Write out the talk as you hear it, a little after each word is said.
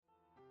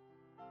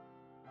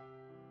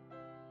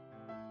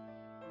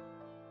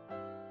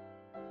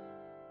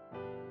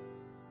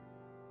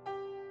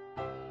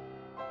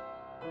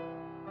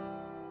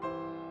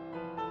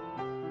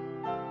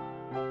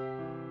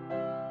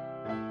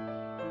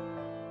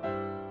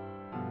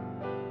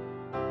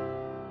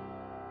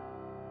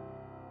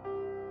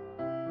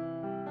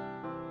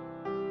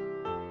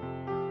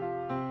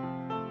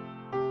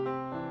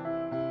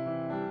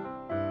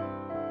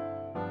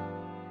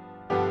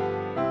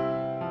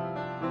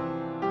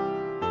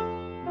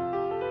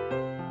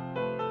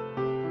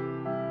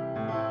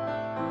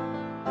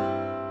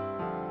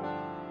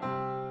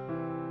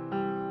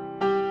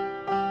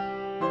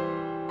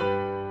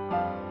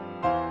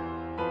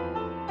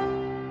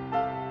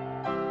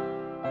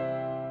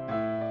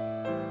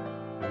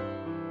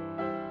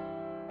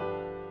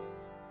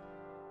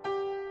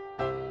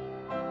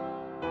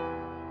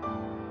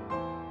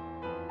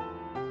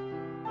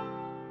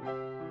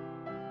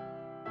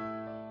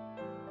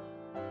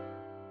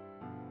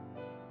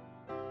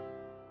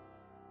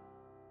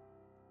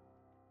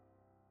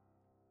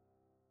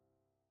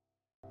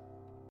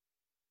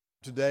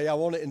Today, I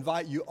want to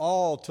invite you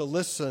all to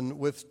listen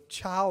with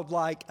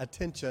childlike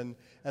attention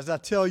as I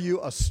tell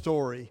you a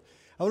story.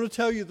 I want to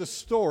tell you the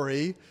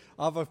story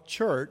of a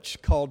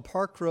church called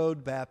Park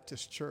Road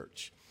Baptist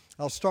Church.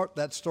 I'll start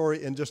that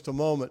story in just a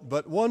moment,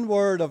 but one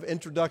word of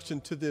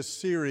introduction to this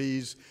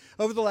series.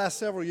 Over the last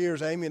several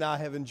years, Amy and I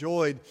have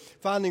enjoyed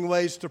finding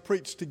ways to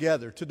preach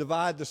together, to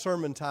divide the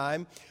sermon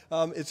time.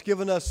 It's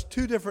given us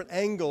two different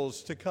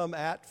angles to come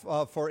at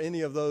for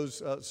any of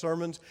those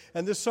sermons,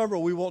 and this summer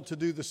we want to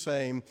do the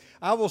same.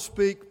 I will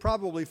speak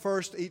probably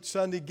first each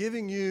Sunday,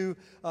 giving you,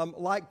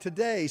 like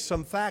today,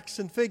 some facts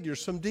and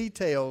figures, some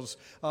details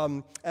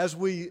as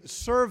we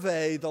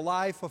survey the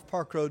life of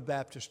Park Road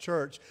Baptist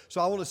Church. So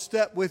I want to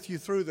step with you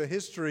through the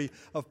history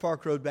of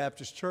Park Road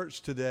Baptist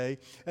Church today,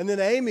 and then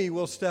Amy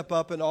will step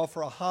up and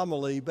offer a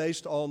homily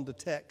based on the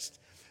text.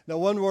 Now,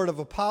 one word of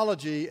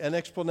apology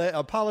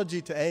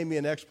to Amy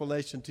and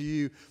explanation to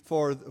you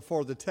for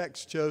the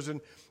text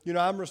chosen. You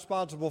know, I'm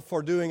responsible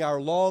for doing our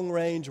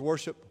long-range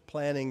worship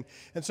planning.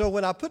 And so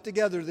when I put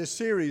together this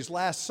series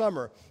last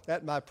summer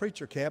at my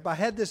preacher camp, I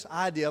had this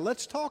idea.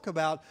 Let's talk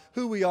about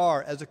who we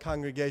are as a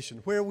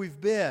congregation, where we've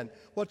been,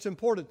 what's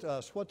important to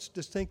us, what's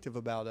distinctive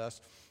about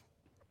us.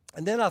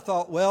 And then I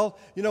thought, well,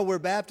 you know, we're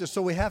Baptists,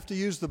 so we have to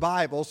use the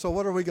Bible. So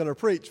what are we going to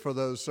preach for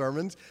those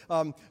sermons?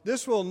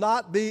 This will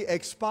not be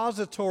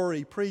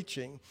expository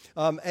preaching.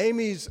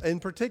 Amy's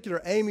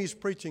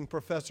preaching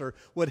professor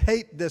would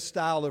hate this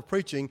style of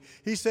preaching.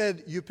 He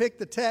said, you pick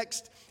the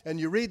text and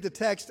you read the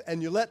text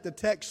and you let the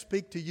text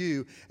speak to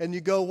you and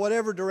you go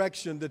whatever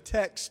direction the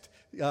text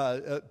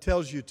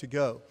tells you to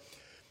go.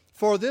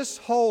 For this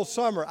whole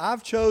summer,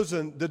 I've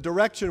chosen the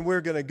direction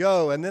we're going to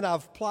go, and then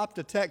I've plopped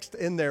a text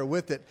in there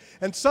with it.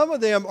 And some of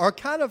them are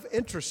kind of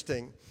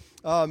interesting.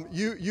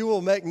 You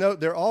will make note,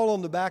 they're all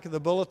on the back of the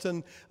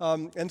bulletin,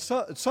 and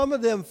some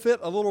of them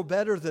fit a little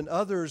better than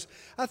others.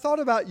 I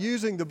thought about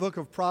using the book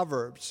of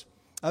Proverbs.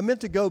 I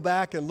meant to go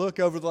back and look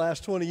over the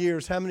last 20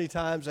 years how many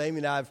times Amy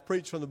and I have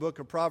preached from the book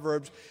of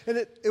Proverbs, and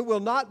it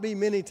will not be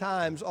many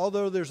times,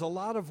 although there's a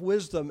lot of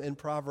wisdom in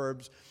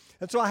Proverbs.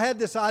 And so I had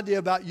this idea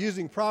about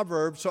using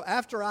Proverbs. So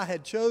after I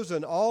had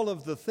chosen all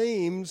of the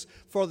themes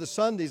for the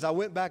Sundays, I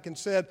went back and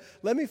said,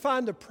 let me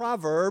find a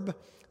proverb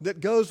that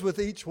goes with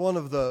each one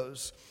of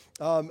those.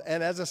 And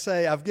as I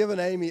say, I've given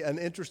Amy an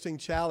interesting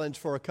challenge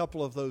for a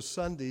couple of those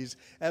Sundays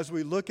as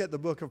we look at the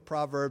book of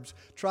Proverbs,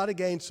 try to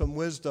gain some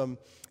wisdom,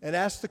 and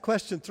ask the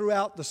question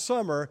throughout the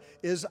summer,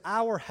 is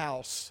our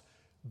house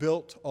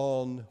built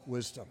on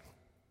wisdom?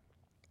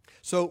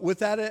 So with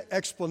that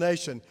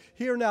explanation,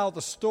 hear now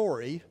the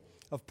story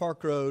of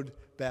Park Road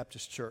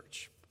Baptist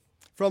Church.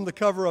 From the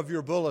cover of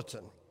your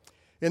bulletin,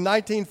 in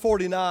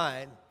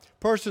 1949,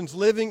 persons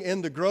living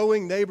in the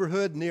growing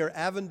neighborhood near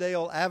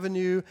Avondale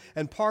Avenue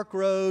and Park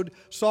Road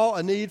saw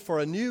a need for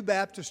a new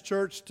Baptist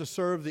church to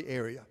serve the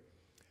area.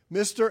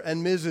 Mr.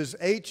 and Mrs.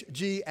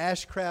 H.G.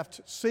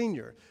 Ashcraft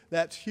Sr.,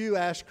 that's Hugh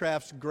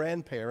Ashcraft's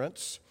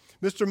grandparents,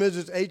 Mr. and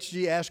Mrs.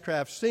 H.G.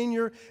 Ashcraft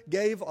Sr.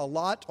 gave a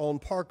lot on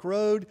Park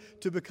Road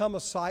to become a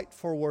site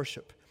for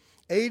worship.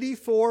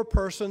 84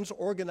 persons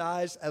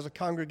organized as a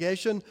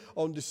congregation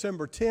on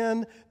December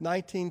 10,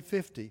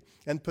 1950,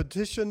 and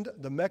petitioned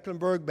the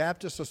Mecklenburg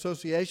Baptist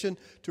Association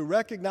to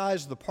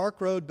recognize the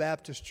Park Road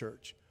Baptist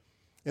Church.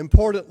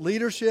 Important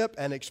leadership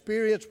and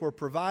experience were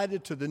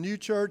provided to the new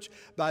church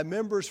by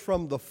members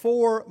from the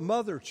four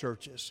mother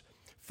churches: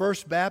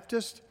 First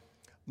Baptist,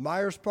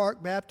 Myers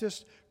Park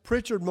Baptist,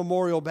 Pritchard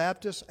Memorial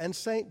Baptist, and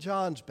St.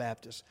 John's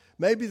Baptist.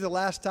 Maybe the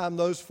last time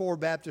those four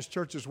Baptist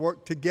churches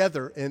worked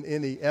together in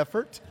any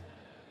effort.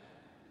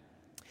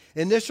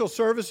 Initial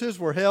services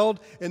were held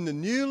in the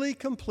newly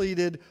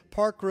completed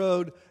Park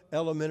Road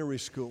Elementary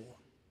School.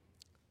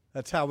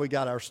 That's how we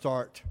got our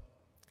start.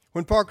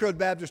 When Park Road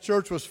Baptist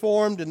Church was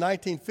formed in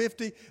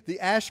 1950, the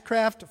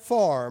Ashcraft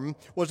Farm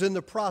was in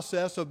the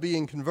process of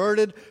being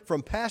converted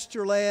from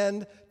pasture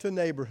land to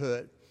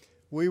neighborhood.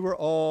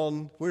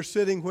 We're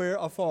sitting where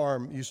a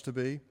farm used to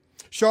be.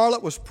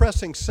 Charlotte was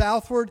pressing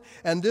southward,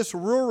 and this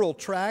rural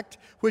tract,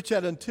 which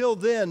had until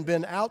then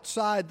been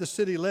outside the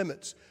city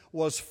limits,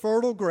 was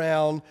fertile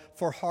ground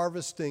for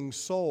harvesting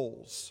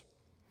souls.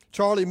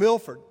 Charlie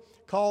Milford,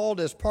 called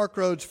as Park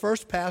Road's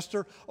first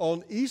pastor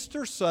on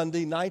Easter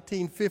Sunday,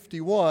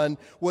 1951,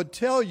 would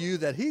tell you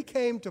that he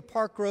came to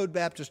Park Road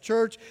Baptist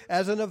Church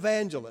as an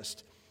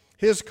evangelist.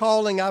 His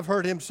calling, I've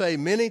heard him say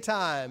many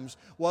times,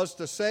 was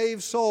to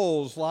save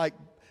souls like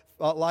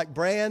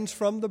brands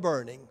from the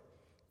burning.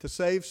 To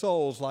save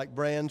souls like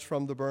brands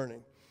from the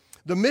burning.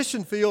 The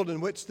mission field in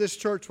which this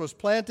church was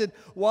planted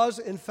was,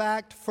 in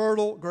fact,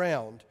 fertile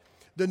ground.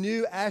 The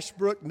new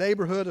Ashbrook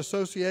Neighborhood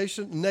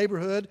Association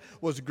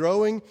was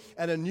growing,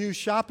 and a new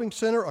shopping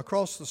center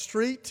across the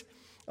street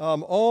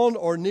on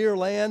or near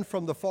land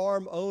from the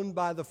farm owned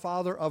by the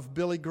father of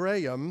Billy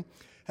Graham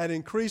had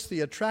increased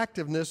the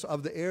attractiveness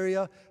of the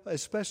area,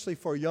 especially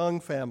for young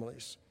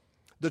families.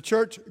 The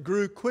church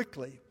grew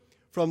quickly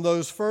from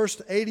those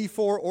first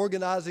 84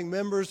 organizing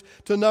members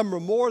to number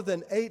more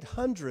than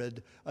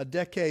 800 a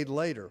decade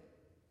later.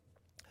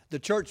 The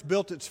church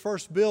built its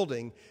first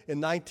building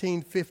in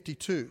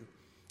 1952.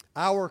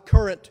 Our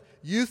current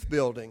youth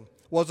building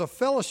was a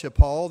fellowship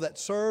hall that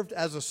served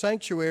as a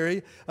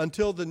sanctuary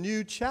until the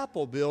new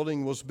chapel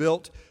building was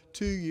built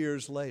 2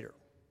 years later.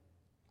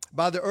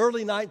 By the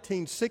early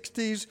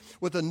 1960s,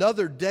 with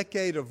another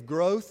decade of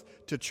growth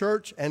to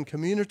church and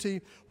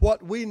community,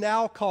 what we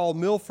now call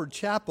Milford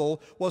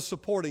Chapel was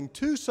supporting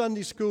 2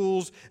 Sunday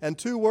schools and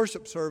 2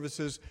 worship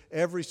services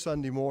every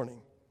Sunday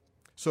morning.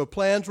 So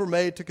plans were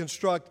made to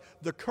construct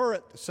the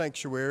current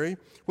sanctuary,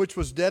 which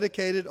was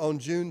dedicated on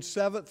June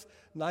 7th,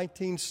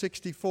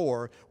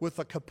 1964, with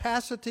a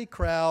capacity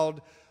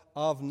crowd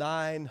of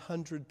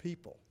 900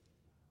 people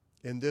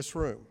in this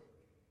room,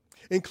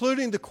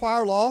 including the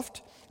choir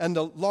loft and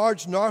the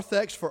large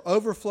narthex for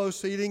overflow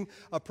seating.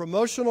 A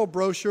promotional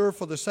brochure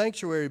for the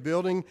sanctuary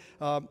building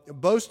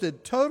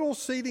boasted total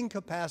seating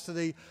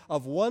capacity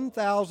of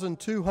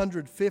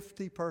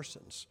 1,250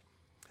 persons.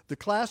 The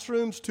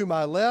classrooms to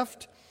my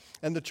left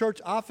and the church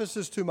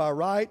offices to my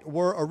right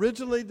were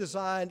originally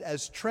designed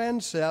as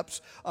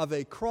transepts of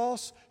a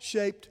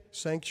cross-shaped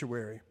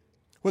sanctuary.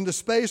 When the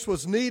space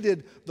was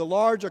needed, the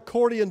large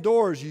accordion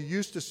doors you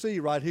used to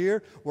see right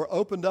here were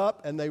opened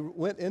up, and they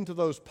went into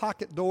those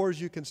pocket doors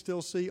you can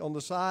still see on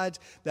the sides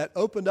that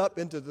opened up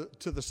into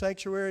the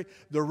sanctuary.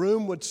 The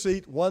room would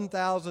seat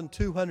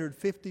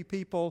 1,250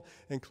 people,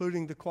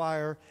 including the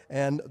choir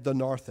and the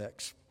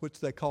narthex,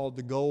 which they called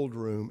the gold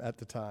room at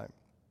the time.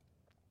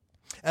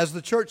 As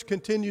the church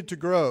continued to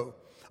grow,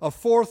 a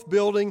 4th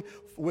building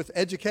with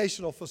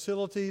educational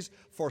facilities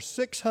for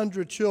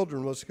 600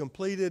 children was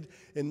completed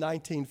in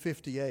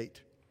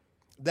 1958.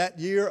 That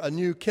year, a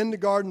new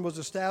kindergarten was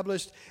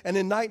established, and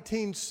in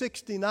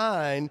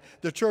 1969,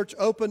 the church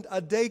opened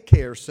a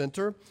daycare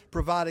center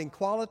providing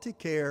quality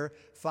care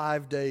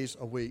 5 days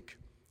a week.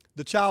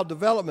 The Child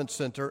Development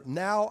Center,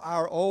 now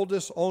our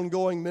oldest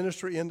ongoing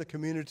ministry in the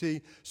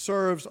community,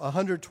 serves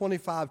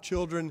 125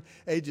 children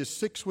ages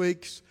 6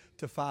 weeks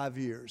to 5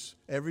 years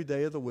every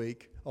day of the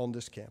week on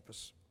this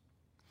campus.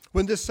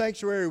 When this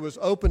sanctuary was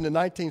opened in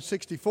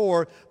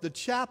 1964, the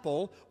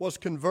chapel was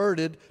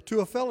converted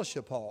to a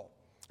fellowship hall,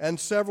 and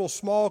several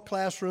small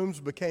classrooms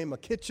became a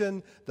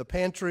kitchen, the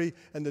pantry,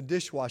 and the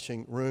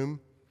dishwashing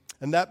room.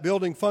 And that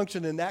building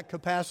functioned in that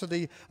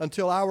capacity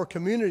until our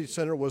community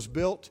center was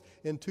built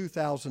in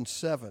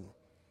 2007.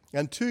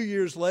 And 2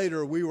 years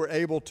later, we were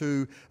able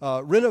to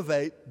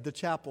renovate the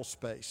chapel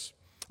space.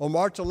 On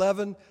March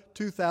 11,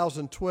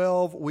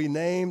 2012, we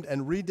named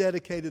and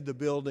rededicated the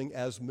building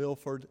as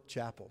Milford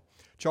Chapel.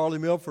 Charlie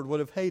Milford would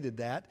have hated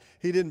that.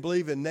 He didn't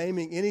believe in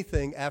naming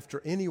anything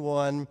after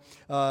anyone.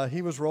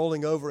 He was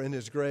rolling over in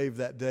his grave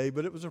that day,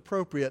 but it was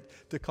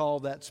appropriate to call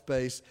that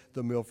space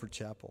the Milford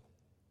Chapel.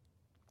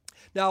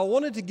 Now, I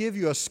wanted to give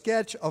you a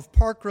sketch of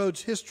Park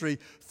Road's history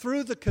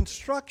through the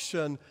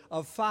construction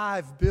of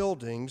 5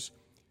 buildings,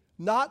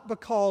 not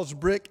because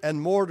brick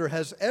and mortar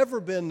has ever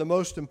been the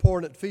most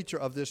important feature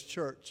of this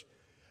church,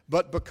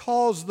 but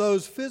because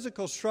those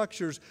physical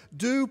structures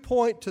do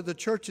point to the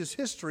church's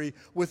history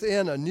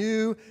within a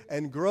new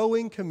and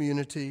growing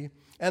community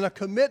and a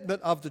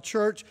commitment of the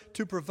church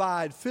to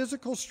provide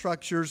physical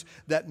structures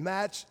that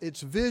match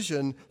its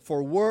vision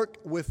for work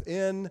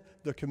within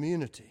the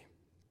community.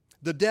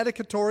 The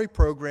dedicatory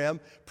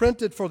program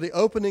printed for the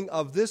opening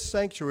of this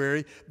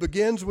sanctuary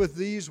begins with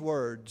these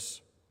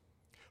words: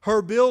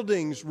 "Her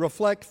buildings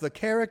reflect the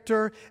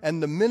character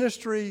and the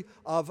ministry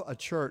of a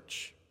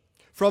church.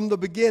 From the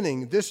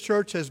beginning, this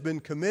church has been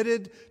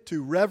committed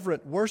to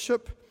reverent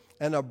worship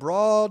and a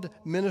broad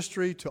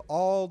ministry to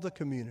all the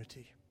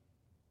community."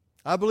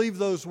 I believe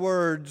those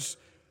words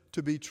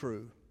to be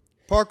true.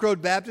 Park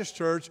Road Baptist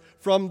Church,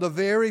 from the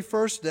very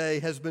first day,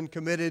 has been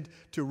committed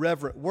to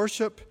reverent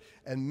worship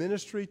and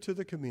ministry to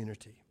the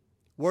community,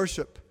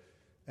 worship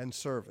and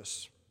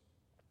service.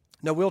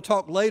 Now, we'll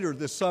talk later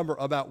this summer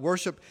about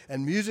worship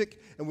and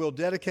music, and we'll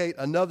dedicate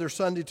another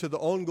Sunday to the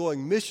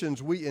ongoing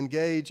missions we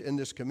engage in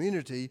this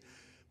community.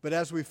 But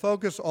as we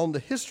focus on the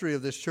history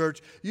of this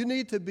church, you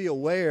need to be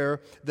aware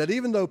that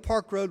even though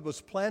Park Road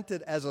was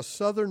planted as a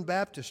Southern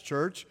Baptist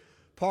church,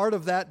 part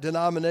of that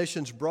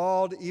denomination's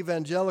broad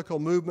evangelical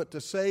movement to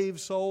save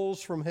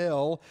souls from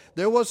hell,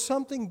 there was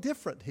something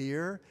different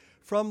here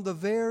from the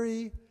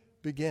very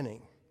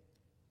beginning.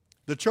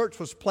 The church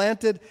was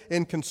planted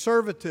in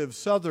conservative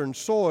Southern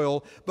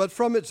soil, but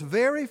from its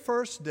very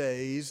first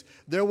days,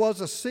 there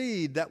was a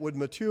seed that would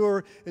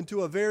mature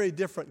into a very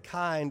different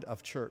kind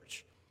of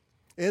church.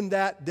 In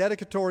that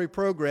dedicatory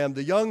program,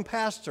 the young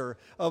pastor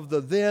of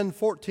the then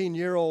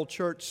 14-year-old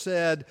church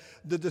said,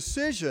 "The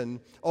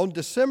decision on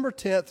December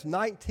 10th,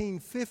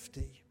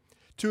 1950,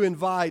 to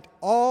invite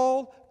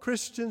all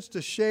Christians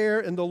to share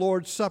in the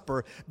Lord's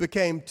Supper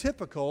became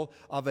typical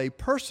of a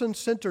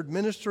person-centered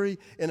ministry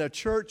in a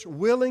church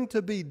willing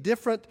to be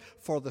different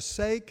for the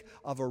sake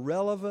of a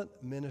relevant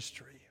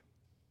ministry."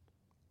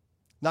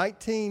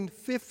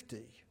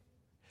 1950.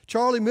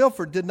 Charlie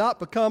Milford did not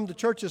become the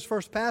church's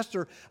first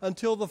pastor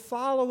until the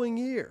following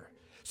year.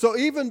 So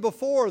even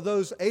before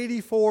those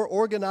 84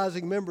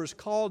 organizing members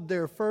called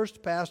their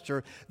first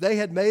pastor, they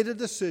had made a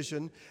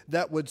decision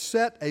that would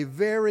set a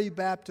very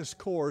Baptist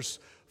course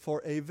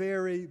for a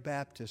very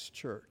Baptist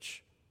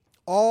church.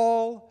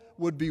 All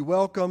would be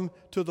welcome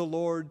to the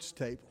Lord's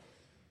table.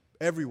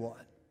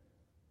 Everyone.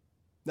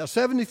 Now,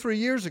 73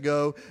 years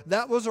ago,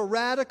 that was a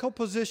radical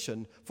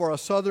position for a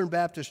Southern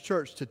Baptist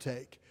church to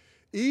take.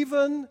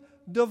 Even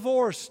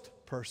divorced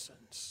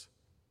persons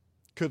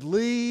could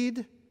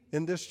lead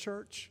in this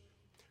church,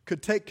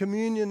 could take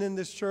communion in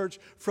this church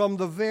from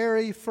the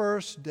very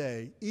first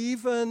day.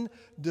 Even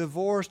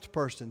divorced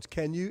persons.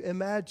 Can you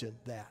imagine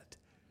that?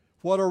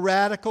 What a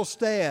radical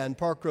stand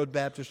Park Road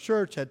Baptist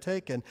Church had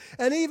taken.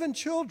 And even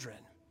children,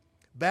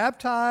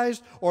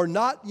 baptized or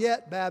not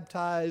yet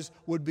baptized,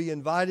 would be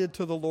invited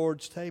to the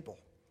Lord's table.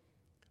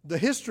 The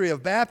history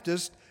of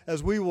Baptists,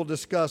 as we will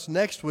discuss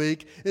next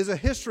week, is a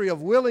history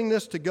of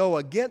willingness to go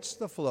against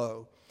the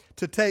flow,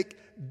 to take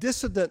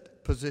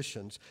dissident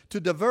positions, to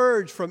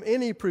diverge from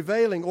any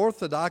prevailing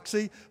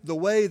orthodoxy, the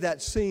way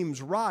that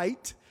seems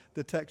right,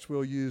 the text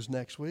we'll use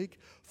next week,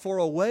 for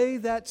a way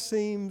that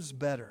seems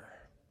better.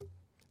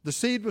 The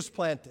seed was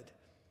planted.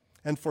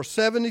 And for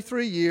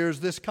 73 years,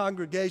 this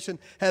congregation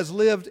has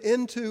lived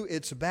into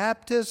its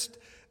Baptist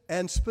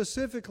and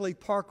specifically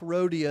Park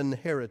Roadian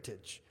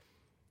heritage.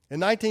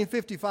 In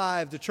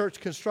 1955, the church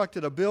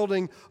constructed a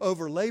building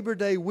over Labor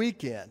Day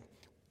weekend.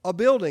 A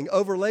building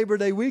over Labor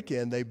Day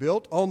weekend they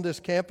built on this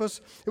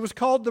campus. It was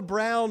called the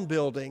Brown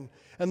Building.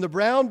 And the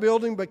Brown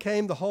Building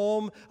became the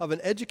home of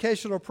an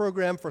educational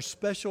program for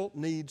special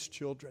needs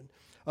children.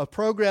 A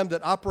program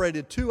that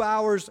operated 2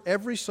 hours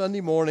every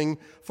Sunday morning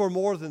for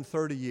more than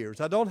 30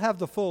 years. I don't have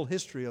the full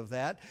history of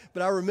that,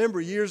 but I remember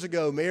years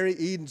ago, Mary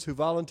Edens, who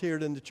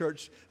volunteered in the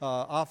church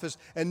office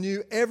and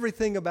knew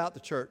everything about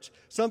the church.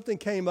 Something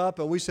came up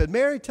and we said,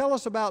 Mary, tell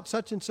us about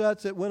such and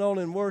such that went on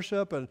in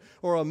worship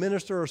or a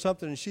minister or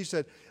something. And she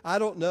said, I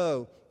don't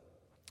know.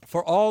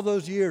 For all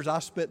those years, I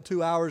spent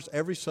 2 hours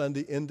every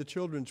Sunday in the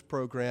children's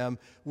program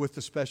with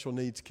the special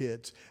needs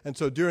kids. And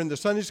so during the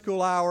Sunday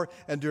school hour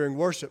and during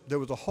worship, there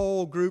was a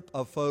whole group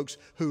of folks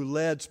who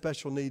led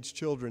special needs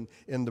children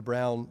in the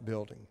Brown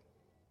Building.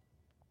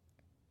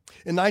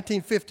 In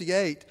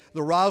 1958,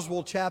 the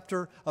Roswell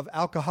chapter of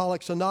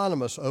Alcoholics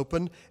Anonymous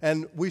opened,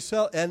 and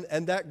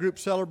that group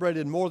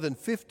celebrated more than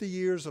 50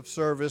 years of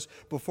service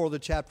before the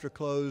chapter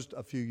closed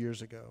a few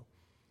years ago.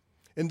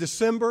 In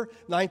December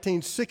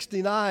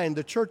 1969,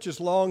 the church's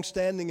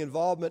long-standing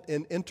involvement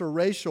in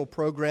interracial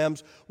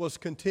programs was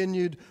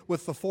continued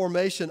with the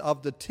formation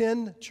of the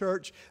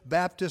 10-church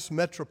Baptist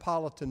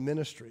Metropolitan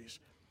Ministries.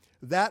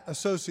 That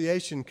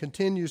association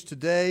continues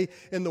today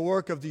in the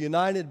work of the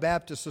United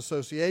Baptist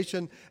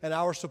Association and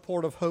our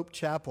support of Hope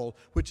Chapel,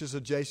 which is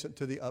adjacent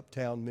to the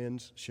Uptown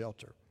Men's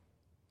Shelter.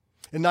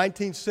 In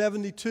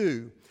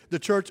 1972, the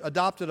church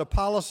adopted a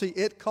policy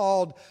it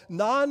called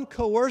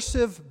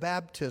non-coercive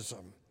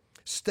baptism,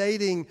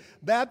 stating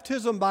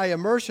baptism by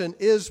immersion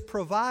is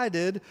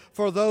provided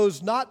for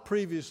those not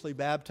previously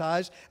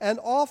baptized and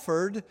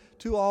offered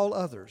to all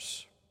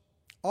others.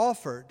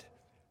 Offered,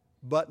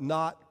 but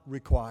not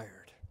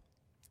required.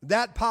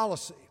 That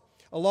policy,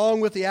 along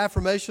with the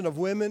affirmation of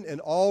women in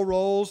all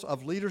roles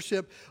of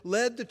leadership,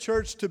 led the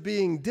church to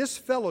being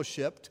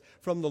disfellowshipped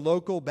from the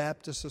local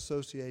Baptist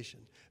Association.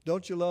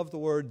 Don't you love the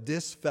word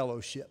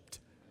disfellowshipped?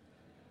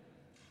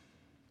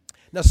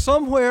 Now,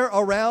 somewhere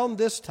around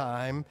this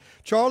time,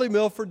 Charlie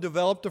Milford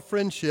developed a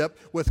friendship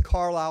with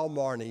Carlisle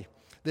Marney,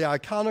 the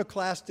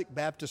iconoclastic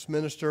Baptist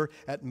minister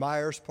at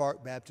Myers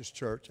Park Baptist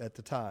Church at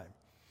the time.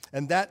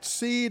 And that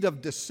seed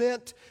of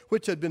dissent,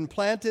 which had been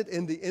planted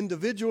in the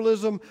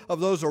individualism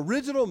of those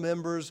original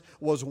members,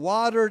 was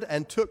watered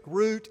and took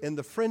root in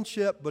the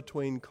friendship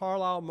between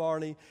Carlisle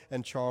Marney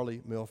and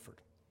Charlie Milford.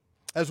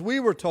 As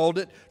we were told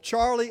it,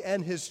 Charlie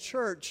and his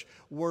church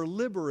were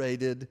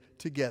liberated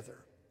together.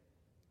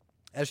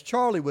 As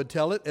Charlie would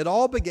tell it, it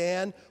all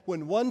began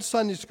when one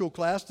Sunday school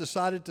class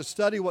decided to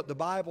study what the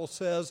Bible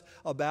says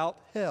about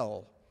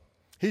hell.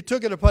 He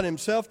took it upon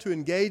himself to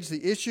engage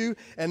the issue,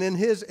 and in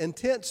his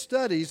intense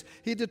studies,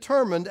 he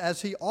determined,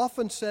 as he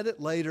often said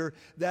it later,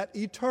 that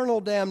eternal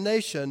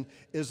damnation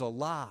is a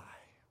lie.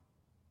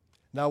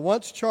 Now,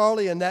 once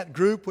Charlie and that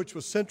group, which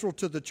was central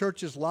to the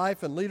church's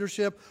life and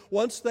leadership,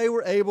 once they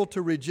were able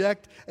to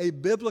reject a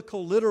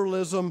biblical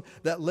literalism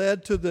that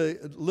led to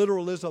the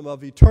literalism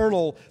of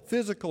eternal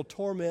physical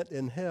torment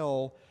in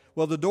hell,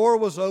 well, the door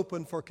was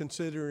open for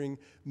considering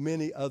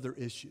many other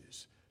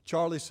issues.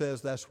 Charlie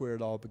says that's where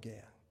it all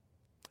began.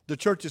 The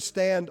church's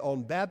stand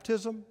on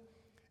baptism,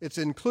 its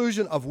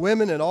inclusion of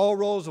women in all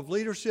roles of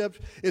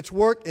leadership, its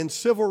work in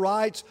civil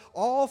rights,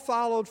 all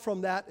followed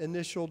from that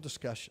initial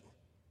discussion.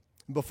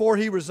 Before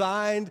he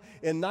resigned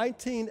in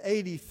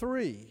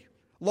 1983,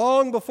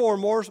 long before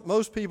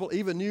most people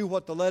even knew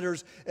what the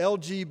letters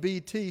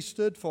LGBT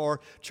stood for,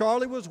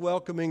 Charlie was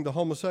welcoming the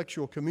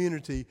homosexual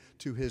community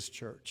to his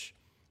church.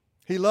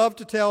 He loved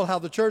to tell how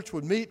the church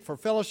would meet for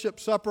fellowship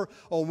supper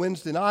on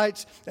Wednesday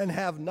nights and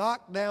have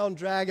knockdown,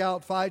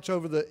 drag-out fights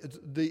over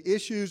the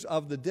issues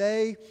of the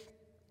day.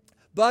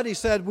 But he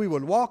said we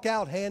would walk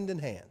out hand in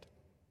hand.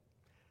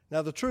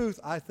 Now, the truth,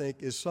 I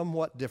think, is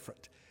somewhat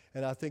different.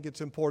 And I think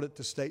it's important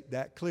to state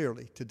that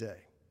clearly today.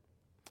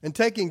 and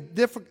taking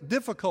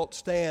difficult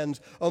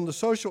stands on the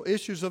social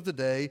issues of the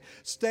day,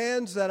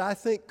 stands that I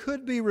think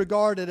could be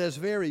regarded as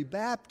very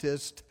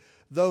Baptist,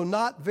 though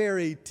not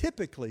very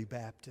typically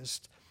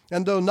Baptist,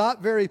 and though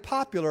not very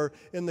popular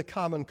in the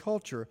common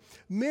culture.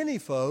 Many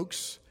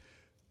folks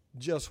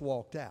just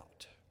walked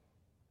out.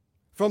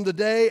 From the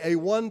day a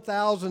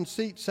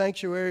 1,000-seat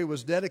sanctuary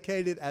was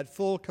dedicated at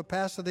full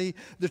capacity,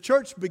 the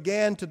church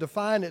began to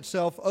define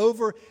itself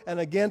over and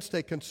against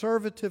a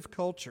conservative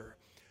culture.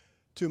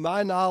 To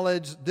my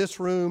knowledge, this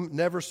room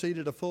never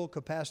seated a full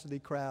capacity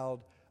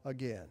crowd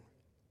again.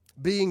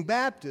 Being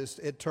Baptist,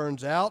 it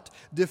turns out,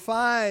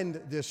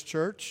 defined this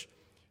church,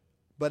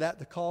 but at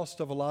the cost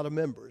of a lot of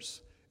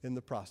members in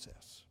the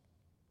process.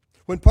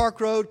 When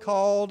Park Road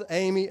called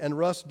Amy and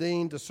Russ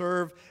Dean to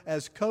serve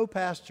as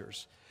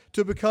co-pastors,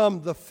 to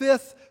become the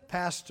fifth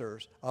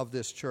pastors of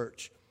this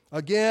church,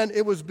 again,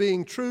 it was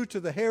being true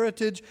to the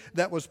heritage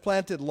that was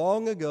planted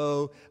long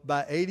ago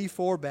by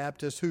 84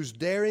 Baptists whose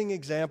daring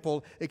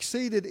example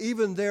exceeded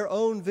even their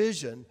own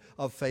vision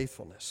of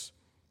faithfulness.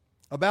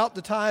 About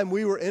the time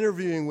we were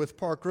interviewing with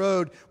Park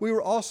Road, we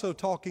were also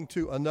talking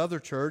to another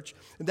church,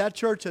 and that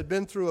church had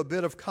been through a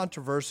bit of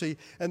controversy,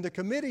 and the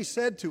committee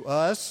said to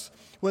us,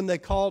 when they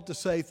called to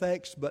say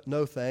thanks but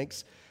no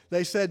thanks,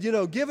 they said,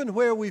 given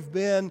where we've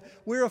been,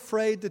 we're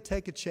afraid to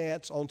take a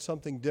chance on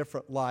something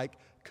different like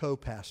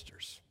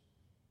co-pastors.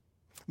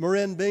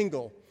 Marin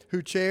Bingle,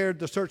 who chaired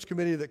the search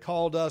committee that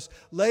called us,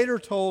 later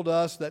told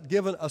us that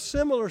given a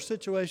similar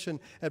situation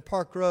at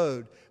Park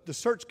Road, the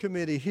search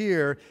committee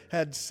here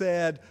had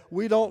said,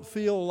 we don't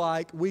feel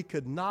like we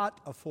could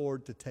not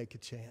afford to take a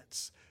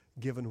chance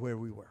given where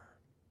we were.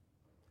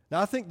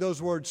 Now, I think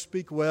those words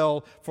speak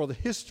well for the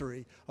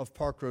history of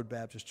Park Road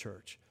Baptist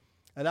Church.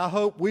 And I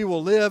hope we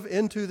will live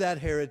into that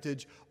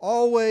heritage,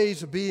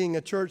 always being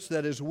a church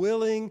that is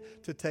willing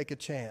to take a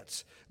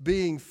chance,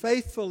 being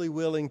faithfully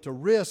willing to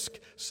risk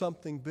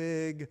something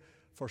big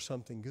for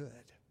something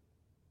good.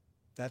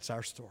 That's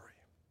our story.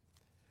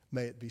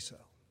 May it be so.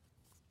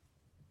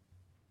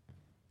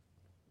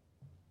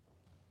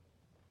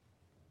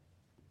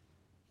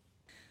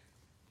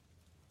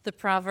 The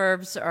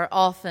Proverbs are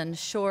often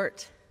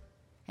short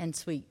and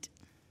sweet.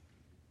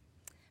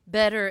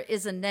 Better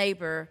is a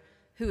neighbor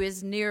who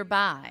is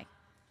nearby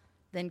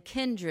than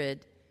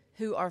kindred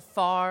who are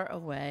far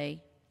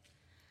away.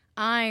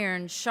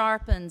 Iron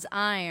sharpens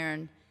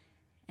iron,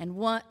 and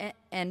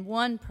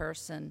one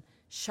person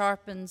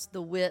sharpens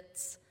the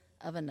wits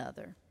of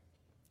another.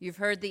 You've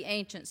heard the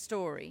ancient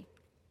story.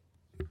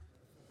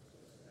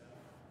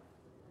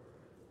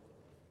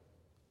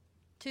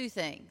 Two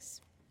things.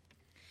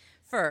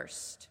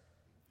 First,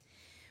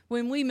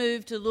 when we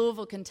moved to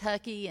Louisville,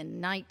 Kentucky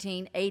in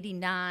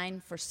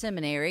 1989 for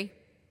seminary,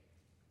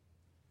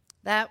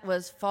 that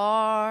was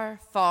far,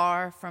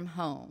 far from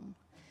home,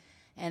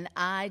 and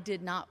I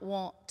did not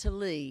want to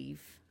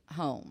leave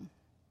home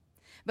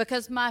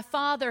because my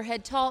father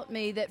had taught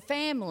me that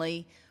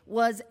family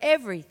was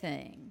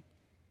everything,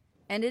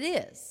 and it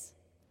is.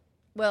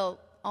 Well,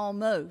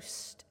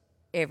 almost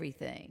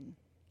everything.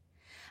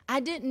 I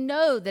didn't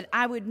know that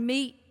I would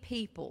meet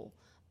people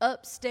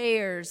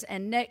upstairs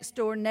and next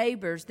door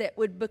neighbors that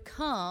would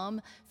become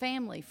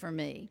family for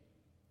me.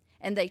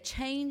 And they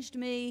changed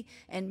me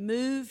and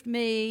moved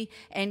me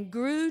and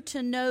grew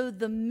to know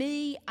the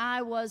me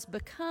I was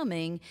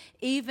becoming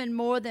even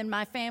more than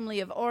my family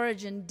of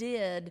origin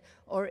did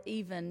or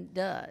even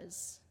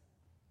does.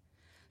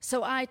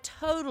 So I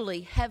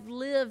totally have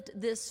lived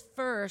this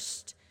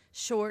first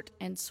short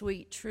and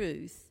sweet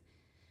truth.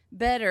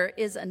 Better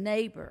is a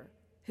neighbor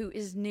who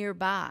is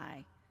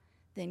nearby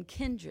than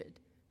kindred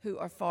who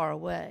are far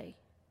away.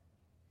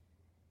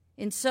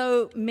 In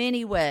so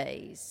many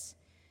ways,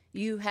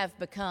 you have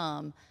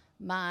become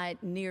my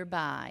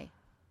nearby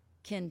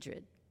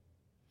kindred.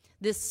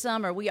 This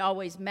summer, we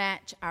always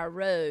match our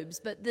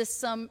robes, but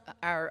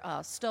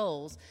our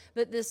stoles.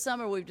 But this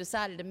summer, we've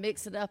decided to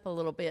mix it up a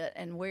little bit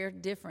and wear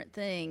different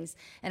things.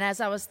 And as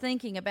I was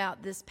thinking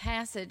about this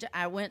passage,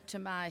 I went to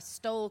my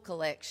stole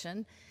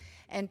collection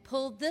and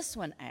pulled this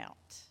one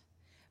out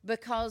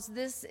because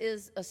this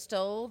is a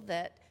stole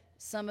that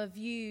some of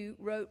you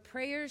wrote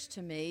prayers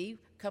to me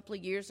a couple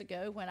of years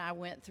ago when I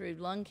went through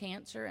lung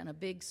cancer and a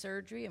big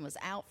surgery and was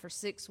out for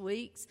 6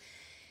 weeks.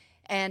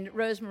 And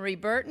Rosemarie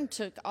Burton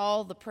took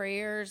all the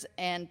prayers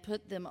and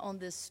put them on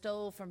this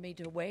stole for me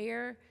to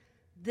wear.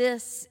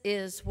 This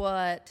is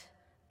what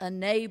a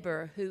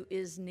neighbor who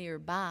is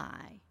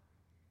nearby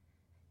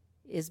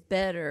is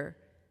better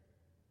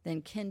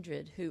than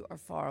kindred who are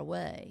far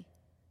away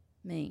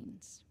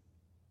means.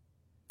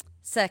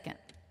 Second,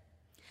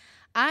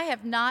 I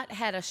have not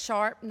had a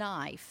sharp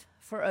knife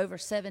for over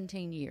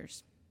 17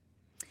 years.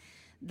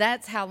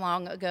 That's how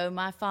long ago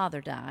my father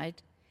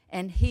died,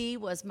 and he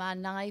was my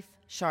knife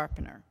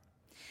sharpener.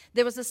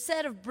 There was a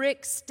set of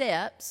brick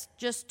steps,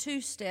 just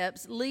 2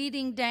 steps,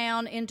 leading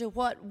down into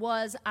what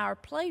was our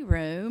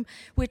playroom,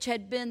 which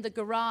had been the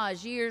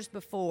garage years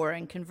before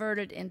and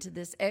converted into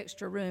this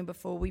extra room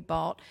before we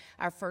bought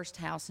our first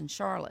house in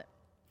Charlotte.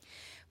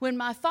 When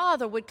my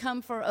father would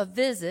come for a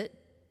visit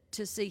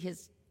to see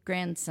his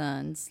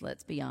grandsons,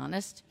 let's be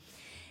honest.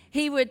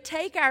 He would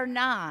take our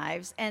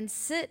knives and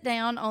sit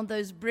down on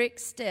those brick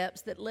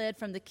steps that led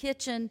from the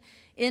kitchen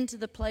into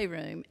the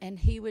playroom, and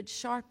he would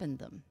sharpen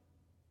them.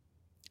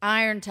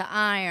 Iron to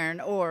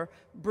iron or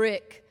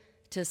brick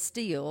to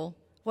steel,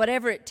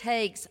 whatever it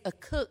takes, a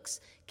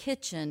cook's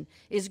kitchen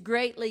is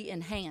greatly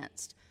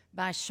enhanced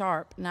by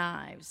sharp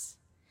knives.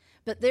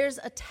 But there's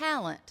a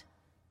talent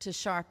to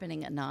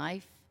sharpening a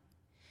knife.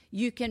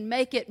 You can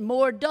make it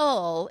more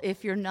dull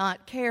if you're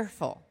not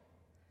careful.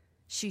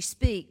 She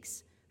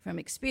speaks from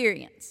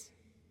experience.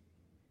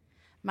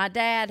 My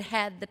dad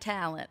had the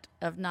talent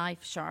of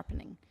knife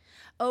sharpening.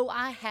 Oh,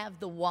 I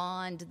have the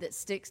wand that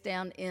sticks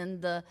down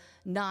in the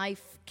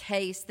knife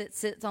case that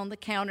sits on the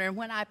counter. And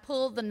when I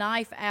pull the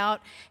knife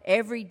out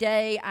every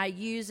day, I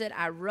use it.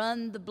 I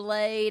run the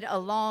blade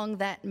along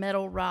that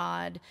metal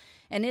rod,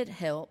 and it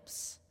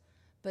helps.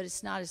 But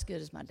it's not as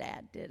good as my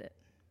dad did it.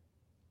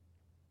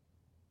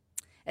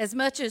 As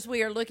much as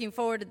we are looking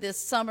forward to this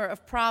summer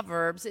of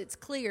Proverbs, it's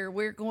clear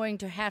we're going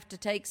to have to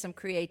take some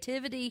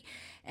creativity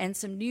and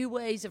some new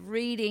ways of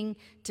reading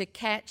to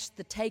catch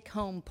the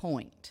take-home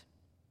point.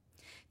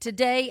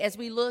 Today, as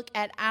we look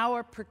at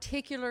our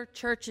particular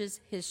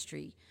church's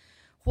history,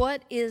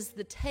 what is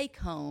the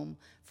take-home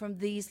from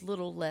these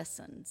little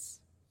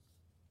lessons?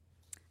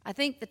 I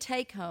think the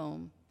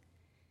take-home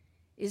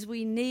is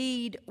we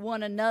need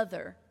one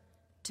another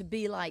to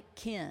be like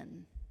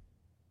kin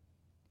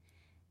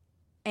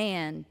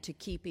and to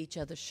keep each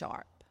other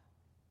sharp.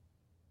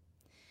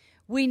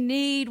 We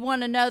need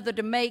one another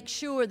to make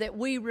sure that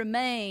we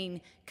remain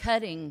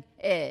cutting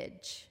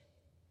edge.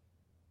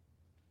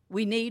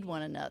 We need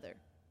one another,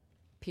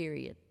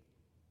 period.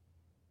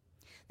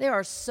 There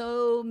are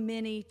so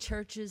many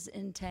churches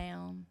in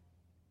town.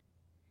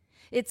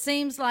 It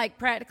seems like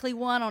practically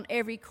one on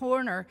every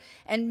corner,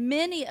 and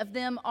many of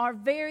them are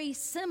very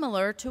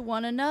similar to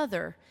one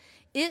another.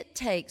 It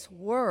takes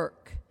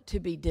work to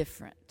be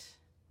different.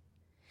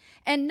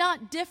 And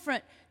not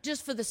different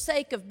just for the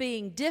sake of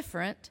being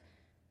different,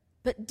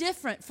 but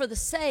different for the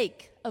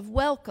sake of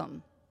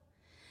welcome.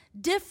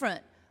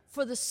 Different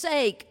for the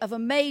sake of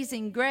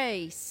amazing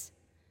grace.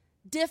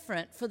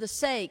 Different for the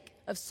sake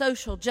of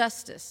social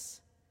justice.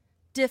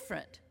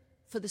 Different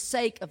for the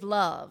sake of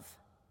love.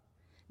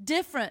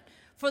 Different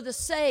for the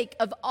sake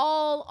of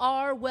all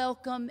are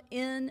welcome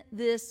in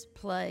this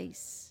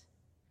place.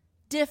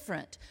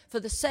 Different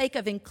for the sake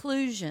of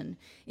inclusion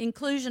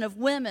of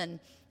women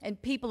and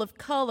people of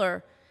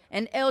color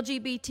and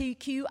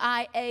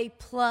LGBTQIA+,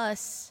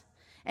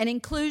 and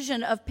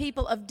inclusion of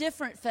people of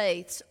different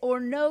faiths or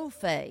no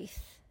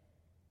faith.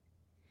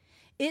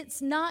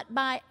 It's not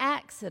by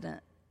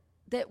accident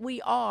that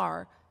we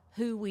are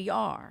who we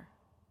are.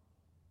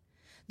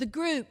 The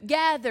group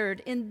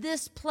gathered in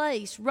this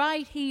place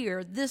right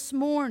here this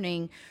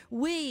morning,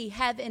 we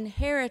have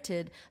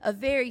inherited a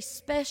very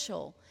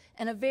special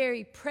and a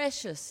very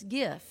precious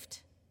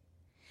gift.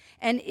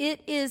 And it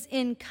is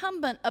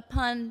incumbent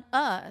upon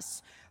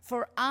us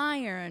for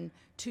iron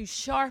to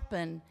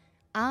sharpen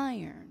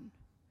iron,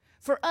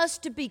 for us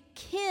to be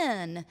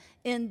kin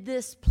in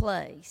this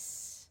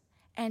place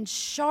and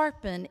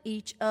sharpen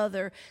each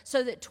other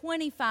so that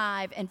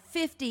 25 and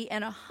 50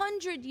 and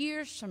 100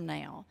 years from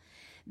now,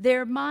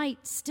 there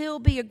might still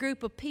be a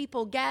group of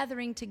people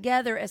gathering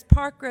together as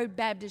Park Road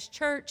Baptist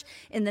Church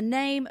in the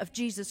name of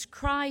Jesus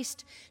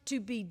Christ to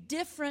be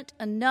different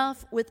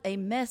enough with a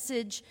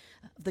message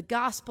of the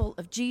gospel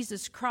of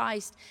Jesus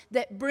Christ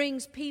that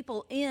brings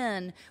people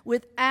in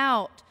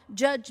without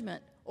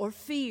judgment or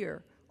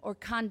fear or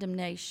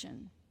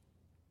condemnation.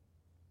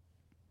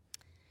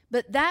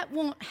 But that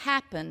won't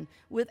happen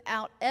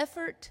without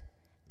effort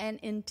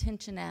and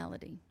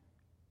intentionality.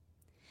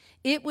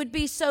 It would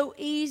be so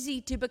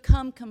easy to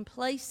become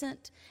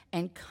complacent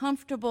and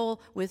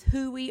comfortable with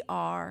who we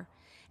are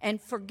and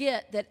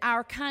forget that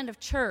our kind of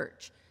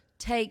church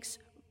takes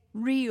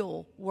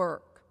real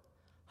work,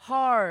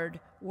 hard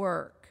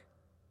work.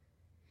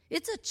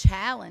 It's a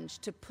challenge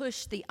to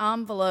push the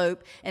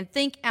envelope and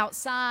think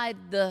outside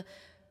the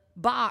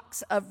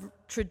box of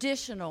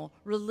traditional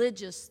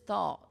religious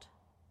thought.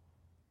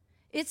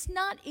 It's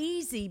not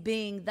easy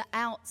being the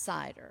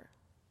outsider.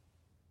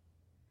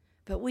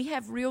 But we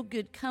have real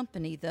good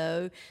company,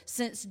 though,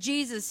 since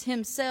Jesus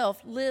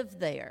himself lived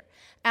there,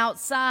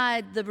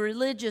 outside the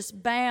religious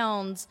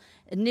bounds,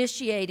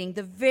 initiating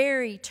the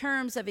very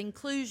terms of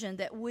inclusion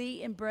that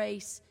we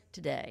embrace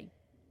today.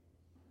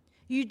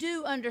 You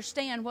do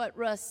understand what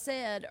Russ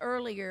said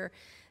earlier,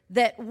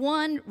 that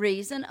one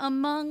reason,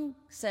 among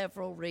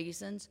several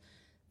reasons,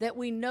 that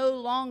we no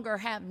longer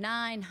have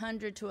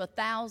 900 to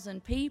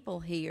 1,000 people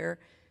here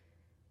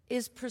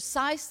is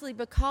precisely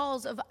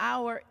because of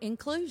our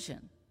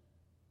inclusion.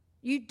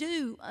 You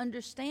do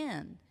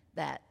understand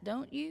that,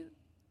 don't you?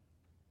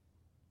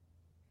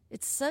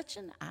 It's such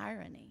an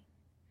irony.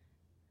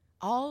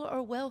 All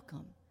are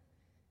welcome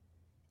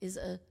is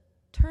a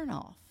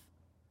turnoff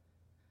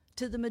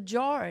to the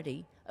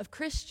majority of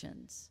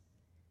Christians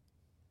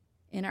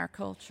in our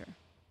culture.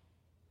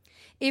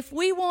 If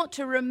we want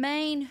to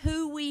remain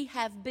who we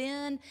have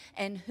been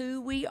and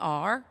who we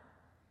are,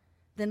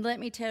 then let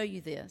me tell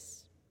you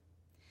this.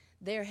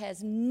 There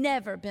has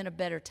never been a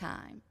better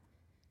time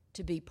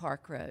to be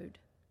Park Road.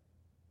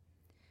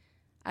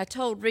 I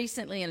told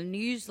recently in a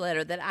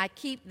newsletter that I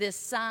keep this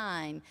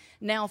sign,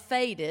 now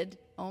faded,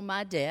 on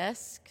my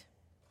desk.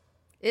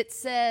 It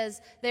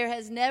says, "There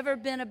has never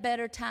been a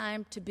better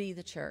time to be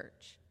the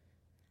church."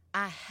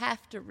 I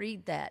have to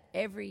read that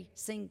every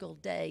single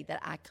day that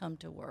I come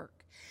to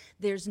work.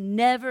 There's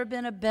never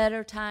been a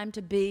better time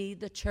to be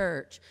the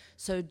church.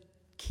 So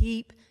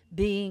keep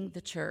being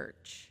the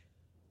church.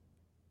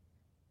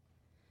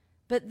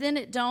 But then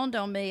it dawned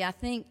on me, I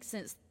think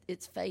since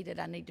it's faded,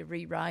 I need to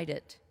rewrite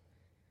it.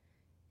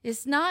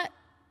 It's not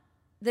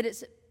that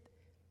it's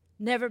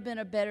never been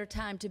a better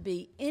time to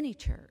be any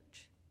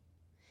church.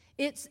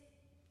 It's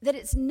that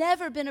it's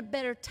never been a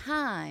better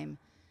time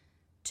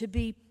to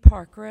be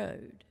Park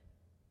Road.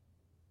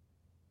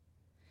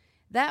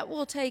 That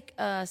will take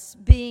us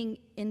being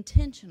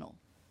intentional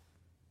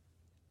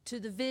to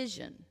the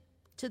vision,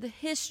 to the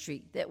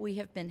history that we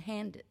have been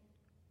handed.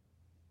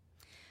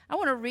 I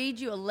want to read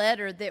you a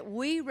letter that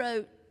we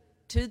wrote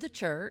to the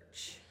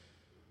church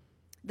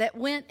that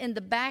went in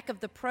the back of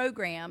the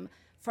program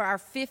for our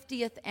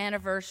 50th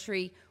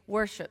anniversary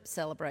worship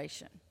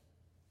celebration.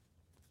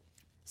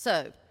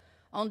 So,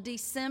 on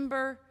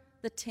December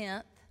the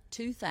 10th,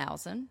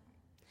 2000,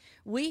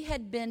 we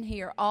had been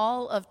here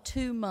all of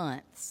 2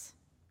 months.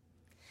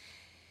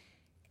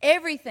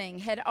 Everything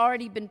had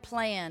already been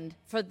planned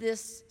for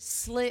this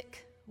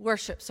slick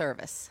worship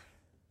service.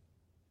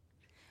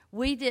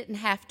 We didn't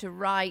have to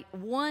write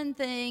one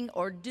thing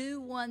or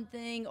do one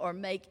thing or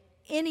make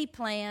any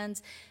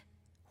plans.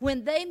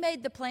 When they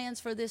made the plans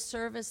for this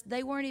service,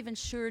 they weren't even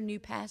sure new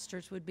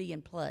pastors would be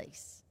in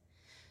place.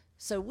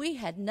 So we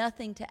had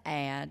nothing to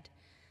add,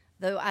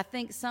 though I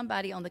think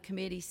somebody on the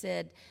committee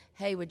said,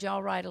 "Hey, would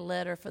y'all write a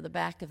letter for the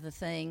back of the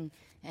thing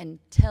and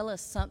tell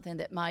us something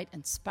that might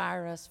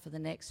inspire us for the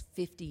next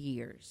 50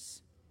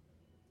 years?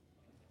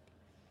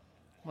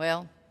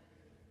 Well,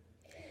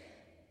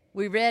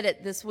 we read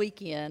it this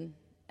weekend,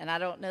 and I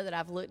don't know that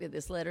I've looked at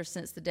this letter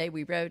since the day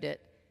we wrote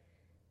it,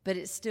 but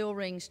it still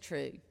rings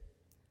true.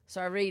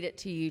 So I read it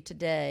to you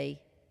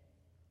today,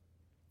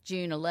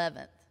 June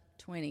 11th,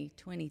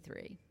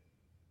 2023.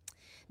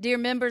 Dear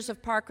members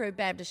of Park Road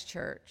Baptist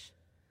Church,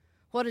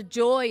 what a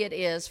joy it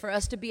is for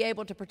us to be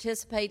able to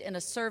participate in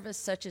a service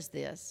such as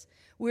this.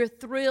 We're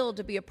thrilled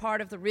to be a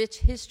part of the rich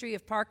history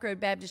of Park Road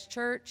Baptist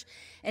Church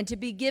and to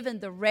be given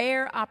the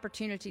rare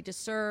opportunity to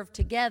serve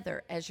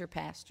together as your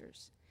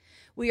pastors.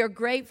 We are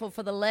grateful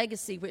for the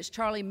legacy which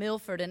Charlie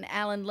Milford and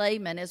Alan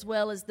Lehman, as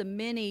well as the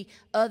many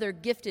other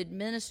gifted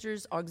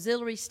ministers,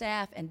 auxiliary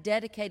staff, and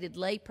dedicated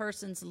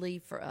laypersons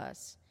leave for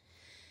us.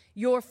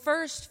 Your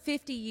first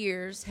 50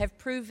 years have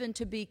proven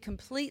to be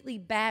completely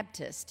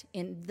Baptist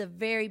in the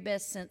very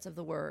best sense of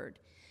the word.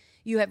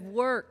 You have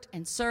worked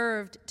and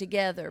served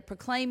together,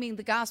 proclaiming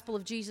the gospel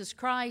of Jesus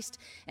Christ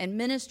and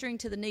ministering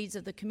to the needs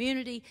of the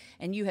community,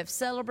 and you have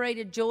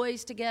celebrated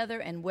joys together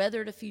and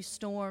weathered a few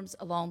storms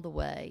along the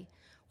way.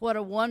 What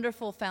a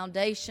wonderful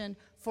foundation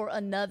for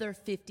another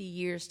 50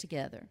 years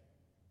together.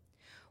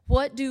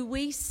 What do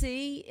we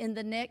see in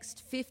the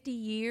next 50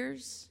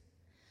 years?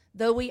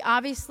 Though we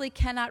obviously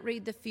cannot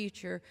read the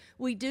future,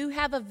 we do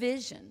have a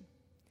vision.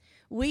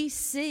 We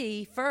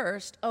see,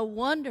 first, a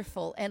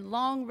wonderful and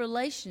long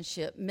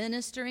relationship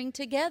ministering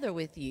together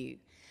with you.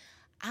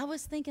 I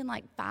was thinking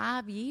like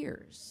 5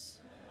 years.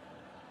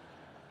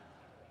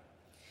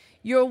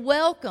 Your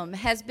welcome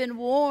has been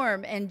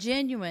warm and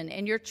genuine,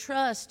 and your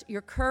trust,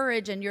 your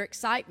courage, and your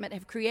excitement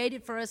have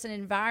created for us an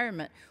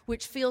environment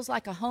which feels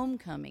like a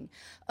homecoming,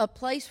 a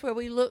place where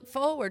we look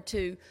forward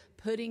to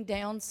putting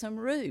down some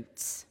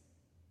roots.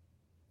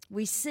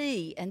 We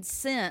see and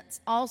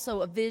sense also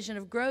a vision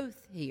of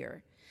growth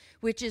here,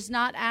 which is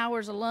not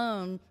ours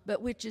alone,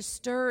 but which is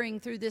stirring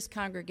through this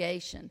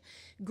congregation.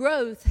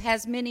 Growth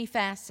has many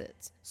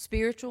facets: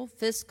 spiritual,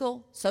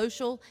 fiscal,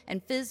 social,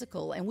 and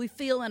physical, and we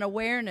feel an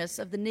awareness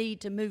of the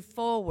need to move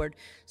forward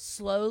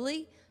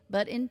slowly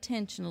but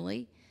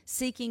intentionally,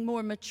 seeking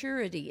more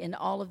maturity in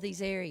all of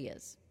these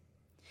areas.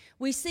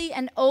 We see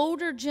an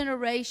older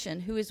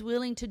generation who is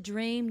willing to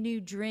dream new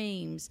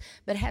dreams,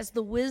 but has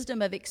the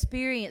wisdom of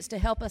experience to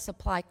help us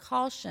apply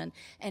caution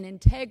and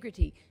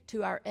integrity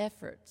to our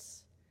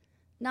efforts.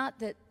 Not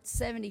that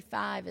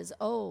 75 is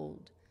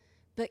old,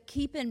 but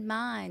keep in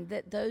mind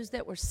that those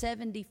that were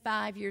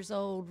 75 years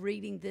old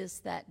reading this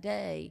that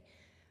day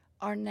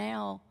are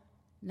now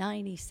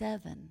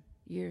 97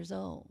 years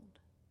old.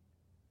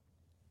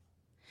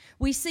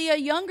 We see a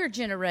younger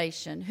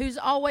generation who's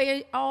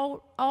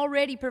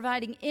already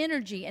providing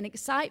energy and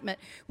excitement,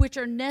 which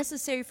are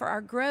necessary for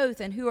our growth,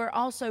 and who are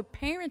also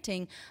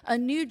parenting a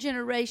new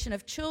generation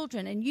of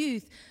children and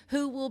youth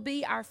who will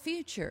be our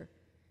future.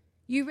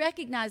 You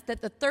recognize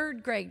that the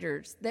third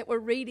graders that were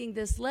reading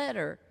this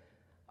letter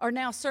are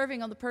now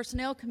serving on the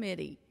personnel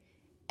committee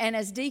and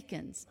as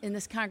deacons in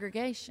this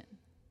congregation.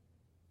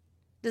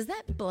 Does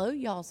that blow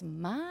y'all's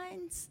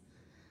minds?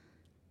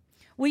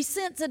 We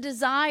sense a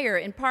desire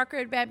in Park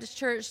Road Baptist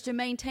Church to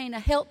maintain a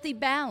healthy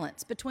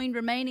balance between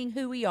remaining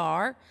who we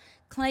are,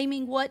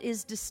 claiming what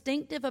is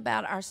distinctive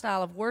about our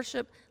style of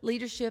worship,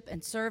 leadership,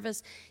 and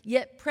service,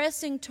 yet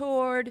pressing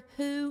toward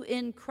who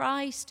in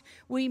Christ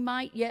we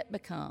might yet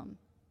become.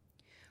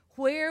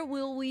 Where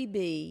will we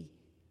be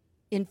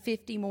in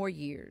 50 more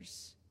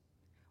years?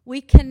 We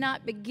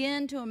cannot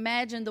begin to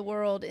imagine the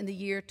world in the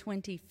year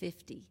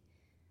 2050,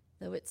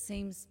 though it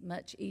seems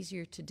much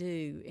easier to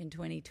do in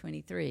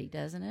 2023,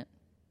 doesn't it?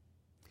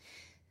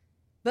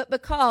 But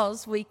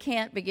because we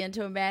can't begin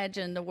to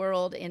imagine the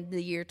world in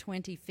the year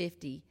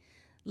 2050,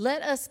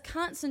 let us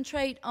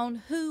concentrate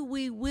on who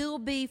we will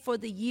be for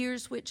the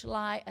years which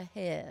lie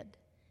ahead.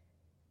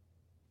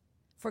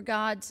 For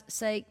God's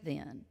sake,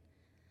 then,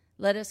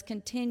 let us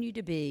continue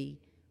to be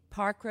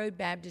Park Road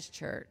Baptist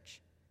Church,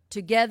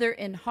 together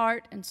in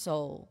heart and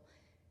soul,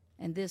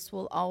 and this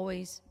will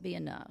always be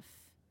enough.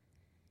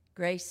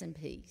 Grace and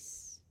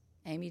peace,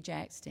 Amy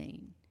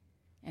Jackstein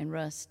and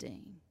Russ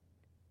Dean.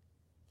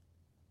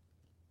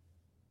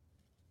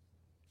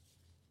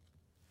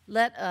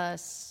 Let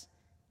us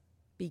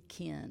be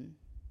kin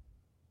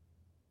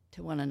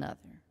to one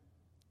another,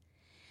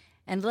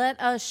 and let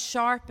us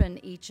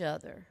sharpen each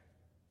other,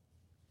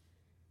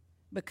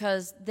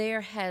 because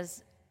there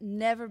has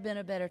never been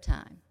a better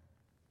time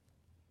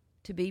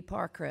to be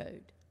Park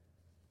Road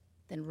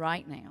than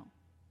right now,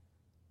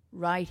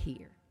 right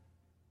here,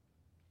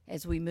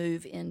 as we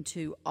move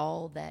into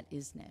all that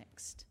is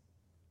next.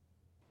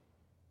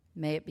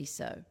 May it be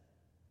so.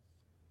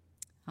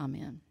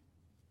 Amen.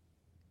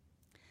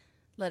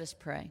 Let us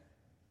pray.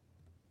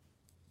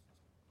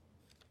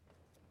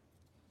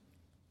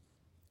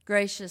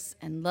 Gracious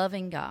and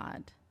loving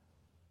God,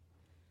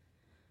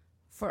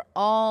 for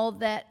all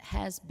that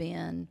has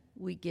been,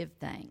 we give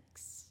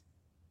thanks.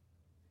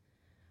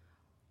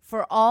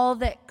 For all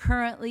that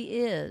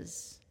currently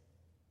is,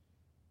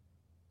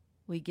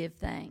 we give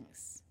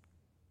thanks.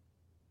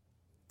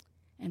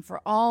 And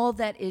for all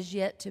that is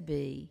yet to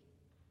be,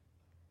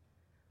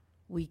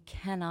 we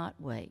cannot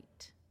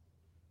wait.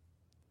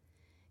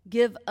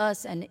 Give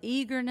us an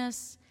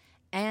eagerness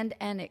and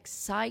an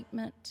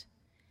excitement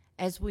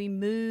as we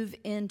move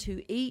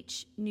into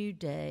each new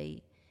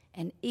day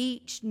and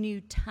each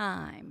new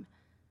time.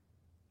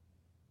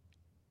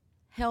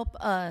 Help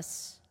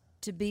us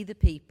to be the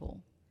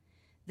people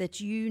that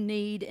you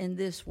need in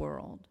this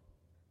world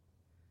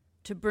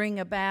to bring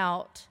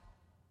about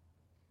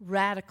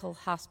radical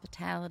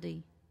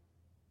hospitality,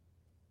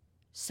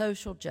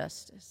 social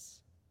justice,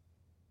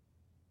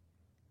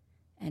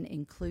 and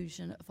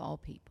inclusion of all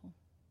people.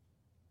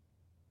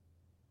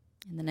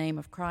 In the name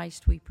of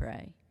Christ we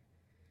pray.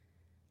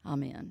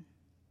 Amen.